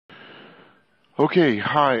Okay,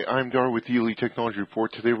 hi, I'm Dar with the Elite Technology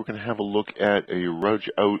Report. Today we're going to have a look at a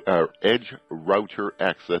EdgeRouter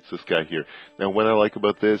X. That's this guy here. Now, what I like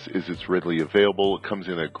about this is it's readily available. It comes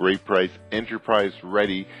in at a great price, enterprise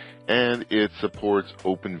ready, and it supports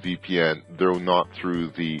OpenVPN, though not through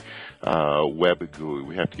the web GUI.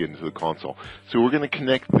 We have to get into the console. So we're going to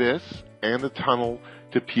connect this and the tunnel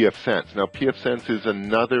to PFSense. Now, PFSense is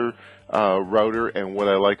another router, and what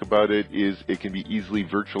I like about it is it can be easily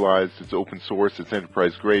virtualized. It's open source, it's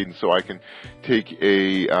enterprise grade, and so I can take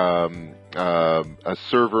a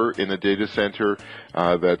server in a data center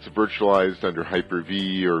that's virtualized under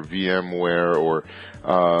Hyper-V or VMware or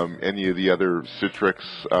any of the other Citrix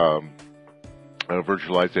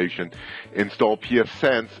virtualization, install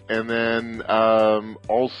PFSense, and then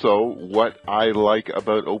also what I like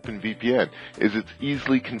about OpenVPN is it's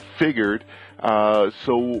easily configured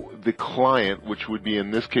so the client, which would be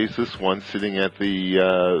in this case this one sitting at the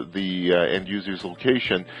end user's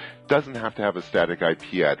location, doesn't have to have a static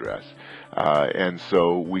IP address. And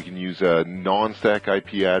so we can use a non-static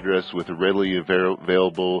IP address with a readily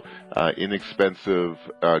available, inexpensive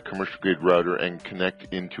commercial-grade router and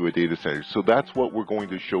connect into a data center. So that's what we're going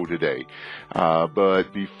to show today.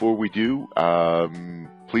 But before we do,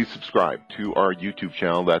 please subscribe to our YouTube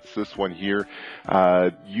channel. That's this one here,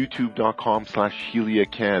 youtube.com/Helia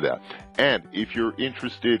Canada. And if you're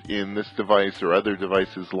interested in this device or other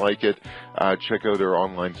devices like it, check out our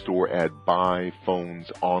online store at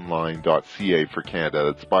buyphonesonline.ca for Canada.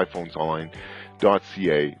 That's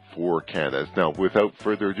buyphonesonline.ca for Canada. Now, without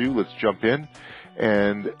further ado, let's jump in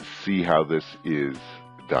and see how this is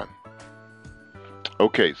done.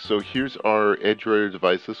 Okay, so here's our EdgeRouter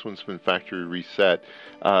device. This one's been factory reset.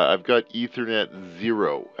 I've got Ethernet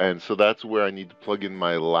 0, and so that's where I need to plug in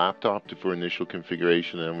my laptop for initial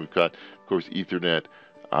configuration. And we've got, of course, Ethernet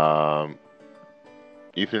 0,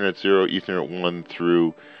 Ethernet 1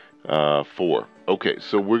 through 4. Okay,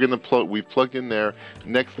 so we're going to we've plugged in there.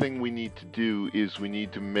 Next thing we need to do is we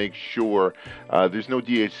need to make sure there's no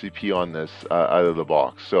DHCP on this out of the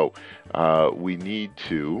box. So we need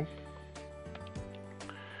to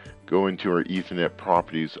go into our Ethernet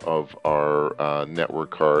properties of our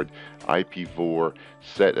network card, IP4,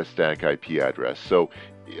 set a static IP address. So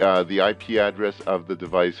the IP address of the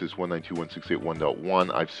device is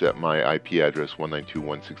 192.168.1.1. I've set my IP address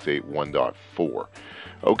 192.168.1.4.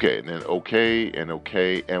 Okay, and then OK and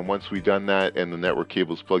OK. And once we've done that and the network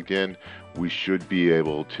cable's plugged in, we should be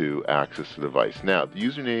able to access the device. Now, the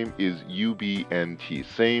username is UBNT.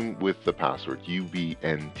 Same with the password,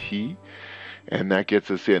 UBNT. And that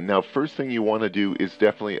gets us in. Now, first thing you want to do is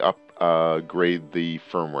definitely upgrade the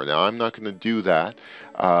firmware. Now, I'm not going to do that,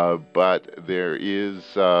 but there is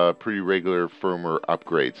pretty regular firmware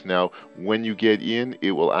upgrades. Now, when you get in,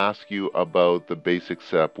 it will ask you about the basic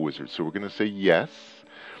setup wizard. So we're going to say yes.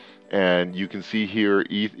 And you can see here,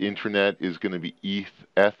 Ethernet is going to be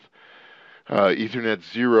Ethernet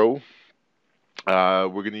 0. We're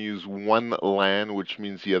going to use one LAN, which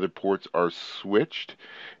means the other ports are switched.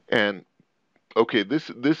 And okay, this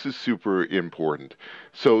is super important.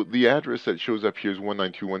 So the address that shows up here is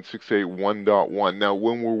 192.168.1.1. Now,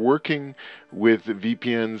 when we're working with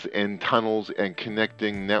VPNs and tunnels and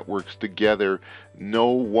connecting networks together,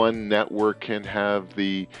 no one network can have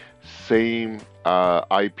the same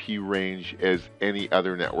IP range as any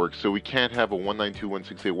other network. So we can't have a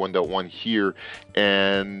 192.168.1.1 here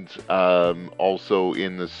and also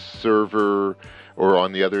in the server or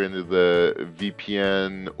on the other end of the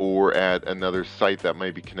VPN or at another site that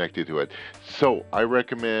might be connected to it. So I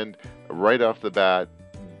recommend right off the bat,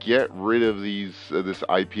 get rid of this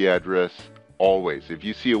IP address always. If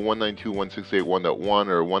you see a 192.168.1.1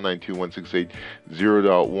 or a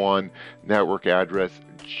 192.168.0.1 network address,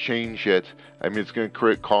 change it. I mean, it's going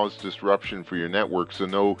to cause disruption for your network, so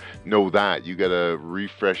know that. You got to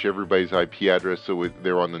refresh everybody's IP address so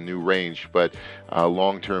they're on the new range. But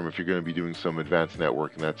long term, if you're going to be doing some advanced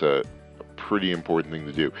networking, that's a pretty important thing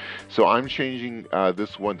to do. So I'm changing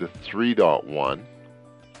this one to 3.1.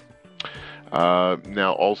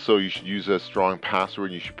 Now also you should use a strong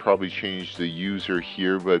password. You should probably change the user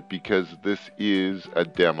here, but because this is a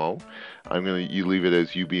demo, you leave it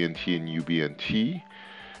as UBNT and UBNT,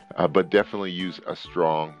 but definitely use a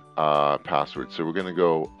strong password. So we're going to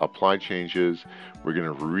go apply changes, we're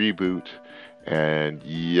going to reboot, and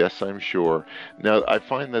yes, I'm sure. Now, I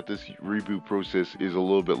find that this reboot process is a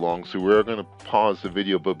little bit long, so we're going to pause the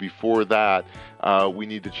video, but before that, we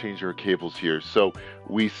need to change our cables here. So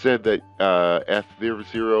we said that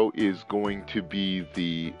F0 is going to be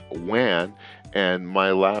the WAN, and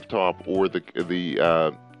my laptop or the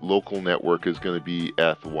local network is going to be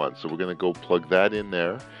F1. So we're going to go plug that in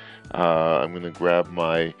there. I'm going to grab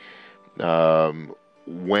my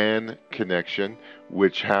WAN connection,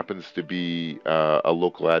 which happens to be a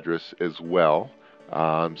local address as well.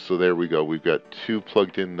 So there we go. We've got two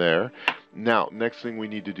plugged in there. Now, next thing we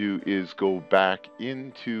need to do is go back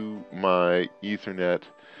into my Ethernet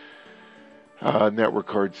network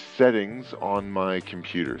card settings on my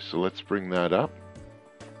computer. So let's bring that up.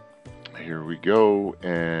 Here we go,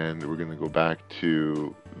 and we're going to go back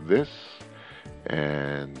to this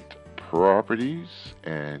and properties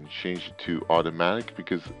and change it to automatic,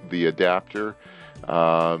 because the adapter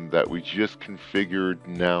that we just configured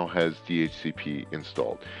now has DHCP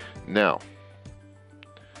installed. Now,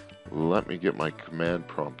 let me get my command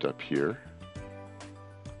prompt up here.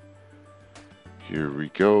 Here we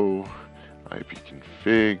go,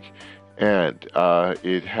 ipconfig, and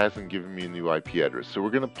it hasn't given me a new IP address. So we're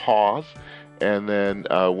going to pause, and then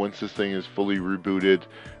once this thing is fully rebooted,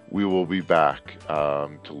 we will be back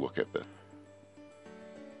to look at this.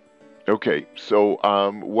 Okay, so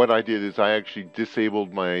what I did is I actually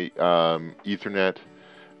disabled my Ethernet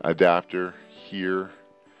adapter here.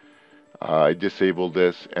 I disabled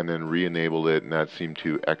this and then re-enabled it, and that seemed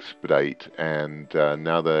to expedite. And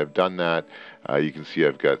now that I've done that, you can see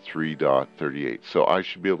I've got 3.38. So I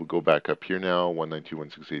should be able to go back up here now,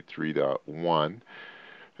 192.168.3.1.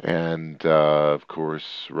 And of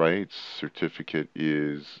course, right, certificate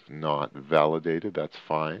is not validated. That's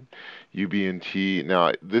fine. UBNT.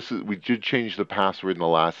 Now, we did change the password in the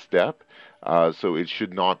last step, so it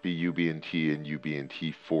should not be UBNT and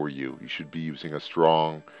UBNT for you. You should be using a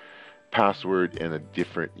strong password and a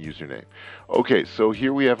different username. Okay, so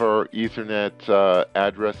here we have our Ethernet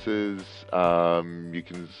addresses.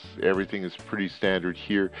 Everything is pretty standard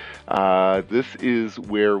here. This is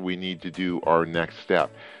where we need to do our next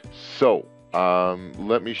step. So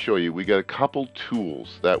let me show you. We got a couple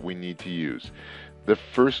tools that we need to use. The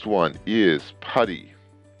first one is Putty.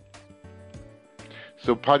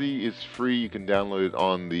 So Putty is free. You can download it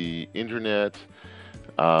on the internet.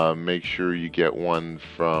 Make sure you get one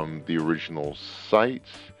from the original site.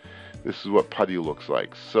 This is what Putty looks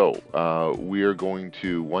like. So we are going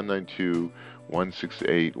to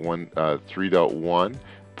 192.168.3.1,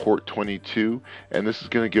 port 22, and this is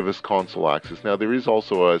going to give us console access. Now there is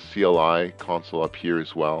also a CLI console up here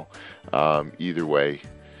as well. Either way,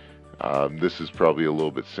 this is probably a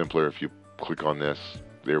little bit simpler. If you click on this,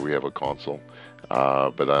 there we have a console,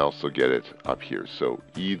 but I also get it up here. So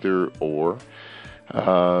either or.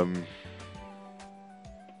 I'm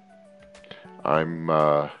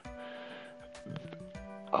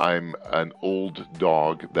an old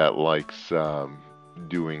dog that likes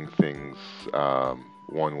doing things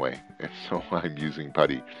one way, and so I'm using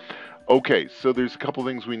Putty. Okay, so there's a couple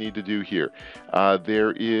things we need to do here.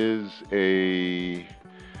 There is a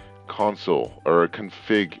console or a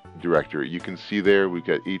config directory. You can see there we've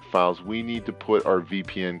got 8 files. We need to put our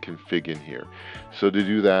VPN config in here. So to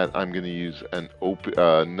do that, I'm going to use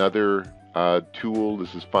another tool.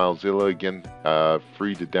 This is FileZilla, again,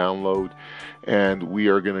 free to download. And we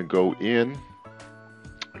are going to go in,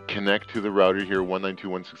 connect to the router here,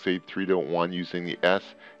 192.168.3.1, using the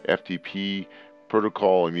SFTP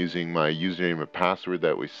protocol. I'm using my username and password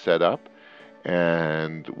that we set up,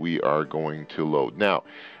 and we are going to load. Now,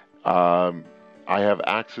 I have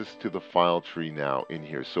access to the file tree now in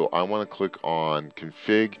here, so I want to click on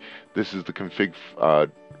config. This is the config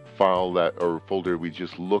file or folder we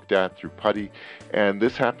just looked at through Putty, and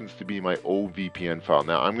this happens to be my OVPN file.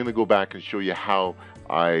 Now I'm going to go back and show you how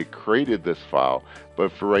I created this file,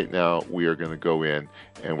 but for right now we are going to go in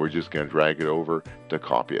and we're just going to drag it over to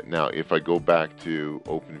copy it. Now if I go back to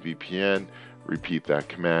OpenVPN, repeat that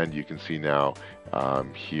command, you can see now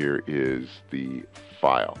here is the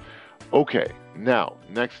file. Okay, now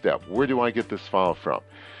next step, where do I get this file from?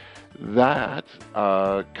 That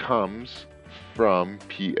comes from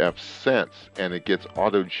PFSense, and it gets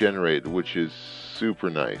auto-generated, which is super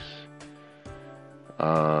nice.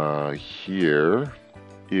 Here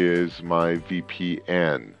is my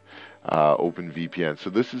VPN, OpenVPN. So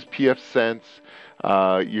this is PFSense.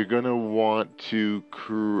 You're going to want to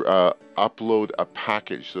upload a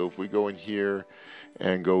package. So if we go in here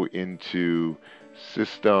and go into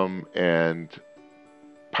System and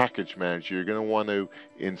Package Manager, you're going to want to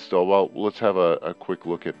install, well, let's have a quick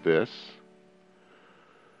look at this.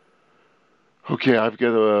 Okay, I've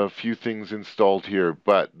got a few things installed here,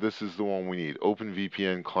 but this is the one we need,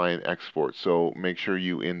 OpenVPN Client Export, so make sure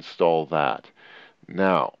you install that.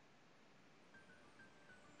 Now,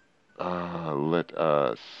 let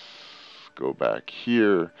us go back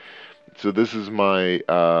here. So this is my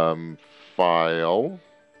file.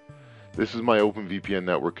 this is my OpenVPN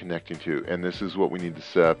network connecting to, and this is what we need to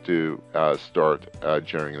set up to start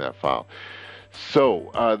generating that file.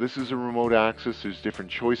 So this is a remote access. There's different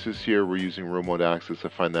choices here. We're using remote access. I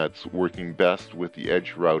find that's working best with the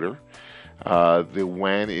Edge router. The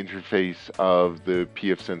WAN interface of the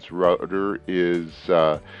PFSense router is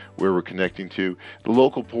where we're connecting to. The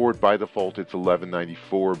local port, by default, it's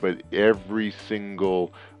 1194, but every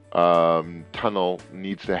single tunnel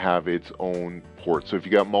needs to have its own port. So if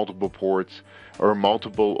you got multiple ports or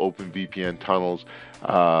multiple OpenVPN tunnels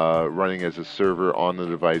running as a server on the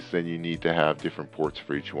device, then you need to have different ports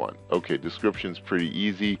for each one. Okay, description's pretty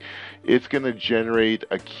easy. It's going to generate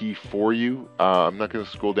a key for you. I'm not going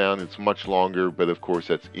to scroll down. It's much longer, but of course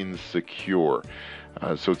that's insecure.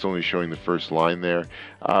 So it's only showing the first line there.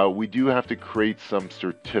 We do have to create some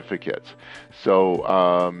certificates.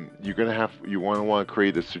 So you want to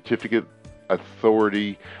create a certificate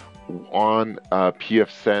authority on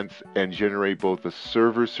PFSense and generate both a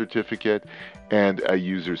server certificate and a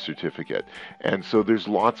user certificate. And so there's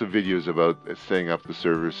lots of videos about setting up the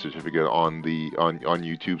server certificate on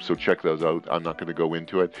YouTube, so check those out. I'm not going to go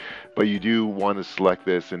into it, but you do want to select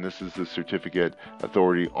this, and this is the certificate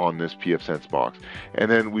authority on this PFSense box. And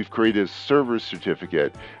then we've created a server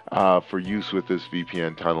certificate for use with this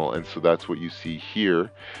VPN tunnel, and so that's what you see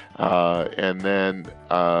here. And then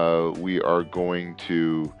we are going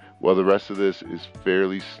to, well, the rest of this is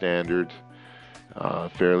fairly standard.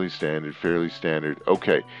 Fairly standard.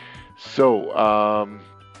 Okay, so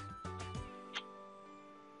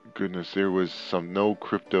goodness, there was some no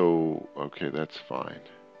crypto. Okay, that's fine.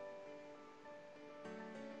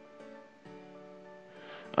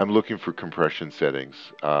 I'm looking for compression settings,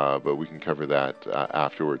 but we can cover that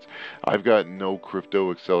afterwards. I've got no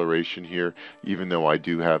crypto acceleration here, even though I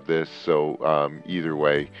do have this, so either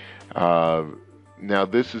way. Now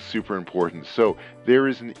this is super important. So there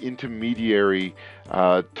is an intermediary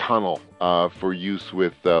tunnel for use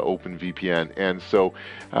with OpenVPN, and so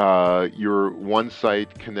your one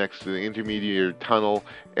site connects to the intermediary tunnel,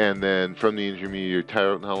 and then from the intermediary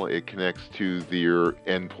tunnel it connects to your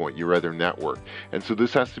endpoint, your other network. And so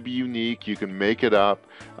this has to be unique. You can make it up.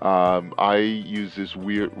 I use this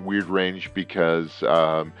weird range because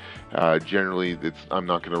generally I'm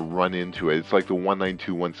not going to run into it. It's like the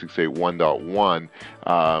 192.168.1.1.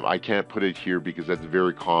 I can't put it here because that's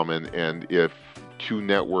very common, and if two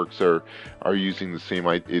networks are using the same,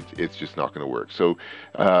 it's just not going to work. So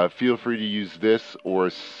feel free to use this or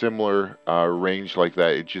a similar range like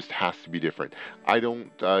that. It just has to be different. I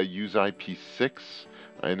don't use IP6.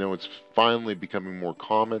 I know it's finally becoming more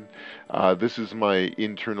common. This is my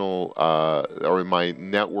internal or my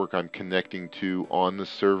network I'm connecting to on the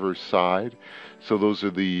server side. So those are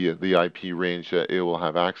the IP range that it will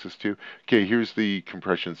have access to. Okay, here's the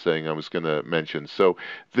compression setting I was going to mention. So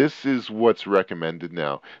this is what's recommended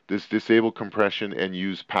now. This disable compression and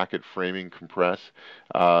use packet framing compress.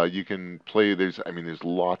 You can play, there's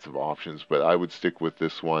lots of options, but I would stick with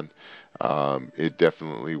this one. It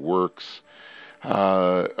definitely works.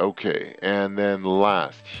 Okay, and then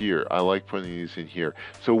last here, I like putting these in here.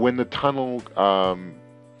 So when the tunnel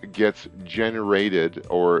gets generated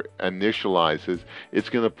or initializes, it's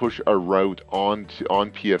going to push a route on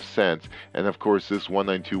PFSense, and of course this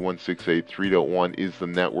 192.168.3.1 is the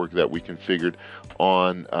network that we configured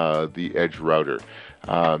on the Edge router.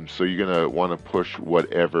 So you're going to want to push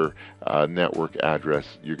whatever network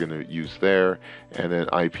address you're going to use there, and then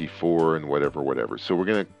IP4 and whatever. So we're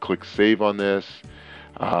going to click save on this.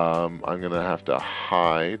 I'm going to have to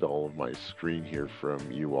hide all of my screen here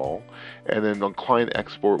from you all. And then on client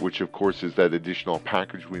export, which of course is that additional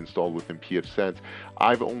package we installed within PFSense,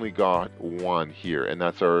 I've only got one here, and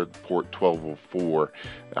that's our port 1204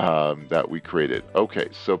 that we created. Okay,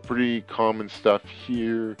 so pretty common stuff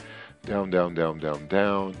here.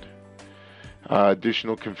 Down.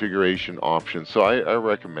 Additional configuration options. So I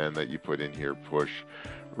recommend that you put in here push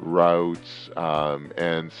routes,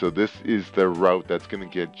 and so this is the route that's going to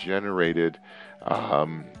get generated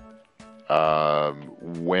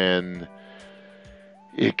when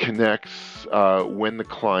it connects, when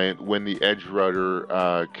the Edge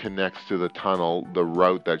router connects to the tunnel, the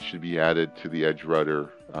route that should be added to the Edge router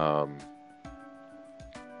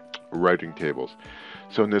routing tables.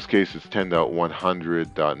 So in this case, it's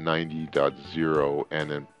 10.100.90.0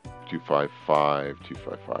 and then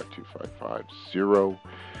 255.255.255.0.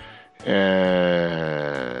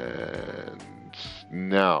 And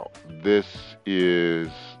now this is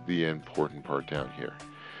the important part down here.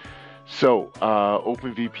 So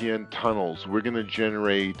OpenVPN tunnels, we're going to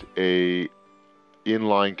generate a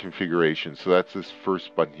inline configuration. So that's this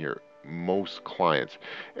first button here. most clients.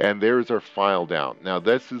 And there's our file down. Now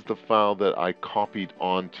this is the file that I copied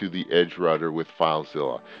onto the Edge router with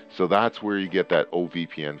FileZilla. So that's where you get that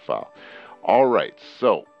OVPN file. All right,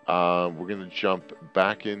 so we're going to jump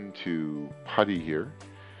back into Putty here.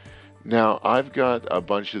 Now I've got a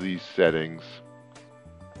bunch of these settings.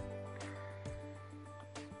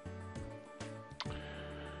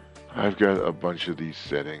 I've got a bunch of these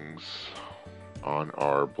settings on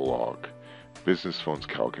our blog, Business Phones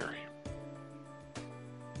Calgary.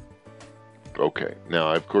 Okay,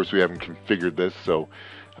 now of course we haven't configured this, so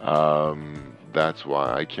that's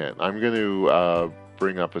why I can't. I'm going to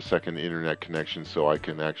bring up a second internet connection so I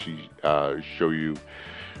can actually show you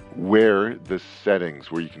where the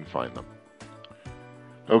settings, where you can find them.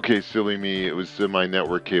 Okay, silly me, it was my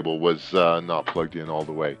network cable was not plugged in all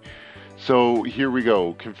the way. So here we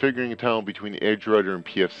go, configuring a tunnel between EdgeRouter and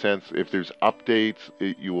PFSense. If there's updates,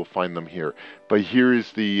 you will find them here. But here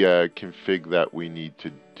is the config that we need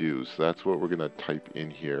to do. So that's what we're going to type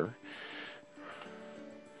in here.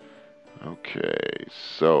 Okay,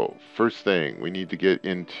 so first thing we need to get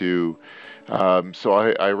into, so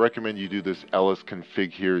I recommend you do this ls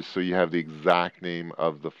config here so you have the exact name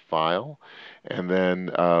of the file. And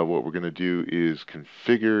then what we're going to do is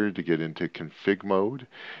configure to get into config mode.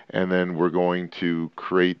 And then we're going to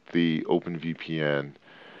create the OpenVPN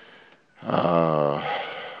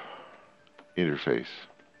interface.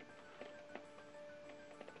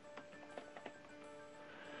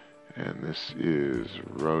 And this is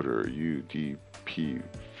router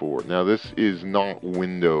UDP4. Now this is not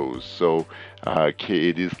Windows, so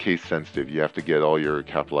it is case sensitive. You have to get all your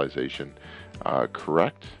capitalization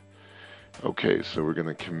correct. Okay, so we're going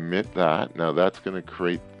to commit that. Now that's going to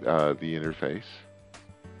create the interface.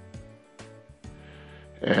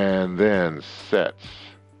 And then sets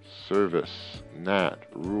service NAT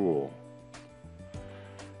rule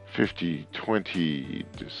 5020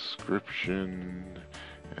 description.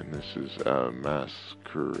 And this is a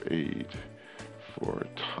masquerade for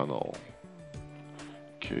tunnel.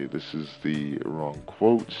 Okay, this is the wrong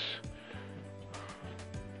quote.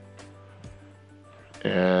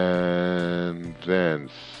 And then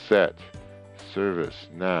set service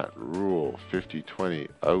NAT rule 5020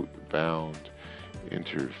 outbound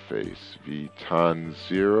interface VTON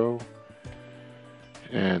 0.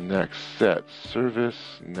 And next set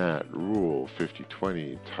service NAT rule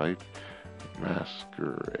 5020 type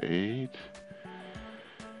masquerade.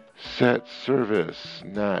 Set service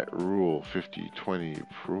NAT rule 5020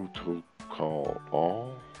 protocol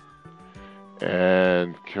all.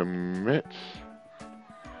 And commit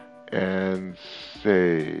and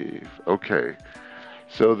save. Okay,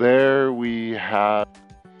 so there we have.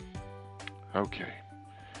 Okay.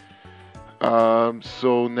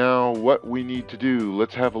 So now what we need to do,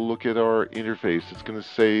 let's have a look at our interface. It's going to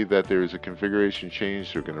say that there's a configuration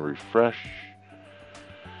change, so we're going to refresh.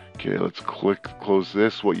 Okay, let's close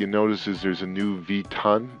this. What you notice is there's a new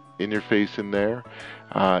VTON interface in there.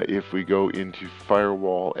 If we go into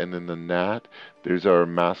firewall and then the NAT, there's our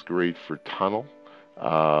masquerade for tunnel,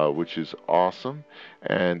 which is awesome.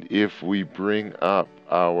 And if we bring up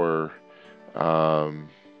our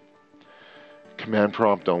command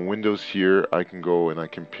prompt on Windows here, I can go and I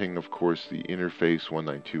can ping, of course, the interface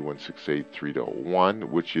 192.168.3.1,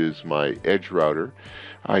 which is my Edge router.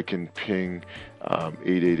 I can ping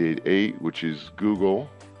 8888, which is Google.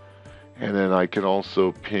 And then I can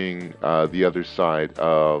also ping the other side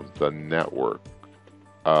of the network,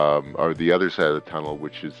 or the other side of the tunnel,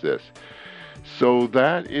 which is this. So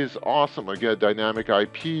that is awesome. I got a dynamic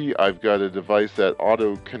IP. I've got a device that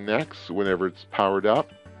auto connects whenever it's powered up.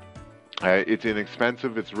 It's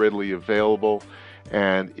inexpensive, it's readily available,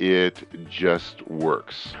 and it just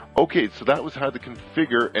works. Okay, so that was how to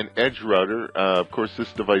configure an Edge router. Of course,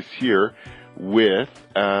 this device here with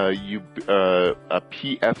a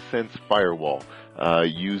PFSense firewall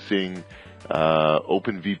using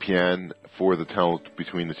OpenVPN for the tunnel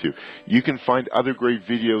between the two. You can find other great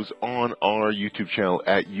videos on our YouTube channel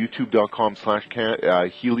at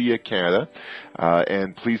youtube.com/Helia Canada,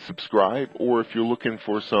 and please subscribe. Or if you're looking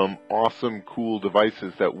for some awesome, cool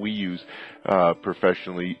devices that we use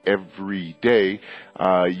professionally every day,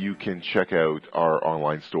 you can check out our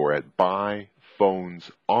online store at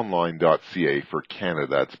buyphonesonline.ca for Canada.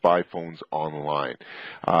 That's Buy Phones Online.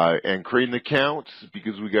 And create an account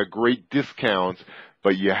because we got great discounts,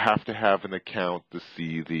 but you have to have an account to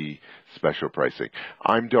see the special pricing.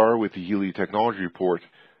 I'm Dar with the Helia Technology Report.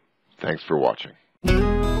 Thanks for watching.